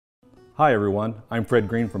Hi everyone, I'm Fred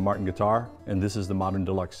Green from Martin Guitar, and this is the Modern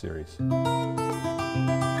Deluxe Series. The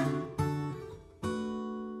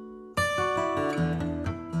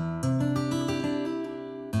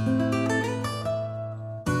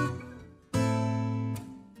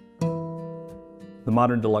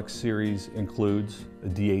Modern Deluxe Series includes a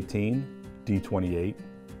D18, D28,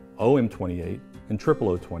 OM28, and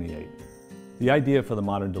OO28. The idea for the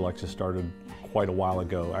Modern Deluxe started quite a while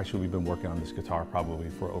ago. Actually, we've been working on this guitar probably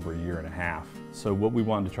for over a year and a half. So what we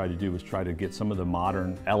wanted to try to do was try to get some of the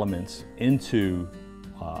modern elements into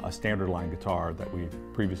a standard line guitar that we've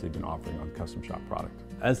previously been offering on custom shop product.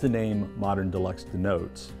 As the name Modern Deluxe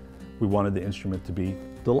denotes, we wanted the instrument to be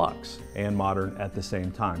deluxe and modern at the same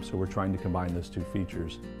time, so we're trying to combine those two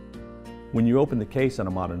features. When you open the case on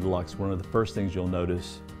a Modern Deluxe, one of the first things you'll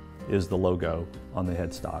notice is the logo on the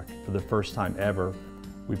headstock. For the first time ever,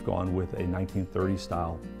 we've gone with a 1930s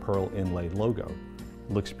style pearl inlaid logo.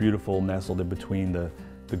 It looks beautiful nestled in between the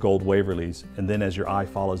gold Waverleys, and then as your eye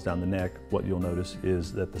follows down the neck, what you'll notice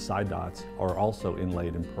is that the side dots are also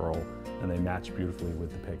inlaid in pearl, and they match beautifully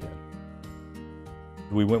with the peghead.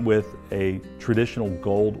 We went with a traditional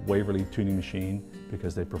gold Waverly tuning machine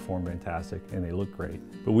because they perform fantastic and they look great.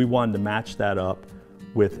 But we wanted to match that up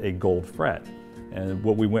with a gold fret. And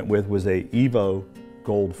what we went with was a Evo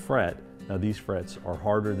gold fret. Now these frets are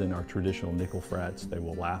harder than our traditional nickel frets. They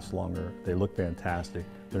will last longer. They look fantastic.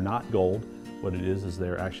 They're not gold. What it is they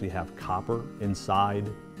actually have copper inside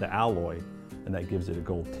the alloy, and that gives it a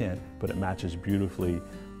gold tint, but it matches beautifully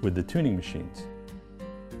with the tuning machines.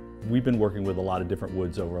 We've been working with a lot of different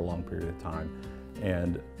woods over a long period of time,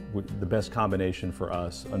 and the best combination for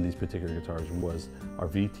us on these particular guitars was our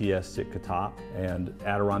VTS Sitka top and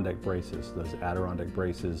Adirondack braces. Those Adirondack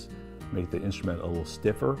braces make the instrument a little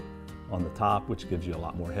stiffer on the top, which gives you a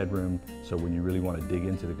lot more headroom. So when you really want to dig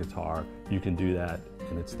into the guitar, you can do that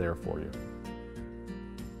and it's there for you.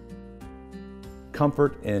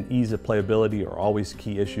 Comfort and ease of playability are always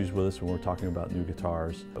key issues with us when we're talking about new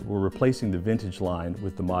guitars. We're replacing the vintage line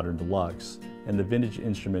with the Modern Deluxe, and the vintage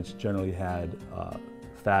instruments generally had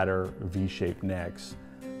fatter V-shaped necks.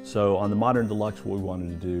 So on the Modern Deluxe, what we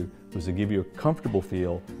wanted to do was to give you a comfortable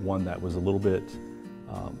feel, one that was a little bit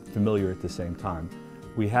familiar at the same time.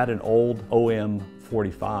 We had an old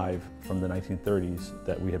OM45 from the 1930s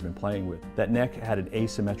that we have been playing with. That neck had an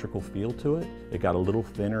asymmetrical feel to it. It got a little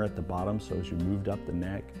thinner at the bottom, so as you moved up the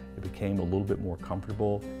neck, it became a little bit more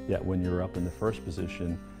comfortable, yet when you're up in the first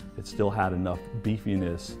position, it still had enough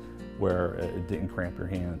beefiness where it didn't cramp your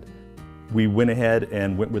hand. We went ahead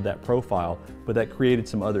and went with that profile, but that created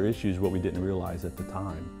some other issues what we didn't realize at the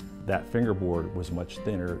time. That fingerboard was much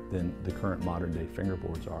thinner than the current modern day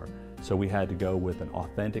fingerboards are. So we had to go with an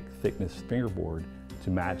authentic thickness fingerboard to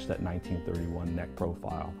match that 1931 neck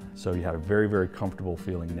profile. So you had a very, very comfortable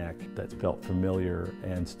feeling neck that felt familiar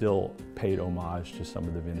and still paid homage to some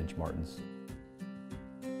of the vintage Martins.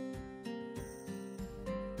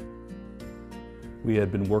 We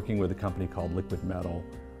had been working with a company called Liquid Metal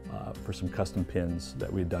for some custom pins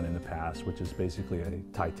that we had done in the past, which is basically a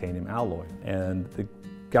titanium alloy. And the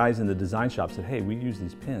guys in the design shop said, hey, we use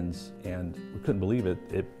these pins, and we couldn't believe it.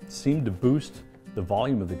 It seemed to boost the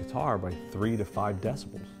volume of the guitar by 3 to 5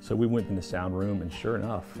 decibels. So we went in the sound room, and sure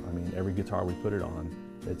enough, I mean, every guitar we put it on,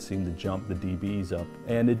 it seemed to jump the dBs up.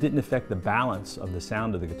 And it didn't affect the balance of the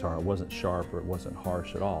sound of the guitar. It wasn't sharp or it wasn't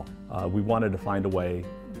harsh at all. We wanted to find a way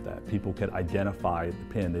that people could identify the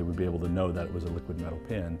pin. They would be able to know that it was a liquid metal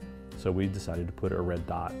pin. So we decided to put a red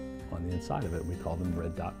dot on the inside of it. We call them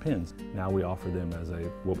red dot pins. Now we offer them as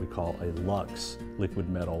what we call a luxe liquid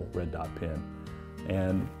metal red dot pin.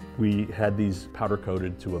 And we had these powder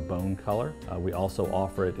coated to a bone color. We also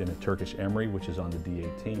offer it in a Turkish emery, which is on the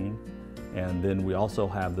D18. And then we also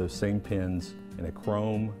have those same pins in a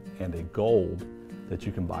chrome and a gold that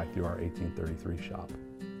you can buy through our 1833 shop.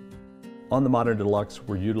 On the Modern Deluxe,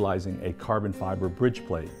 we're utilizing a carbon fiber bridge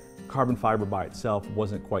plate. Carbon fiber by itself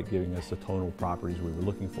wasn't quite giving us the tonal properties we were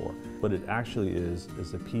looking for. What it actually is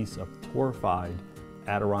a piece of torrefied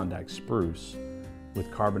Adirondack spruce with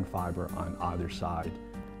carbon fiber on either side.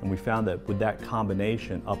 And we found that with that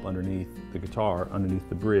combination up underneath the guitar, underneath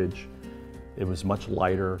the bridge, it was much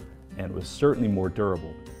lighter and it was certainly more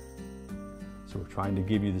durable. So we're trying to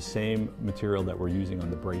give you the same material that we're using on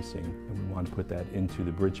the bracing, and we want to put that into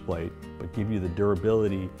the bridge plate, but give you the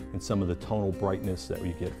durability and some of the tonal brightness that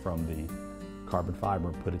we get from the carbon fiber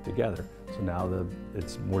and put it together. So now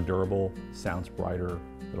it's more durable, sounds brighter,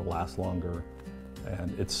 it'll last longer,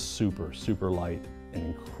 and it's super, super light and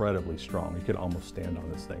incredibly strong. You could almost stand on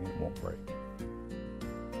this thing and it won't break.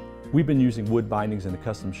 We've been using wood bindings in the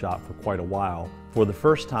custom shop for quite a while. For the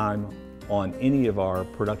first time On any of our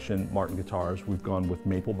production Martin guitars, we've gone with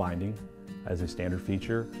maple binding as a standard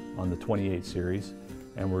feature on the 28 series,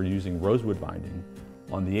 and we're using rosewood binding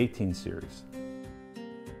on the 18 series.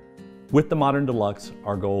 With the Modern Deluxe,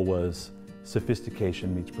 our goal was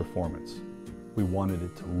sophistication meets performance. We wanted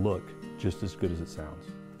it to look just as good as it sounds.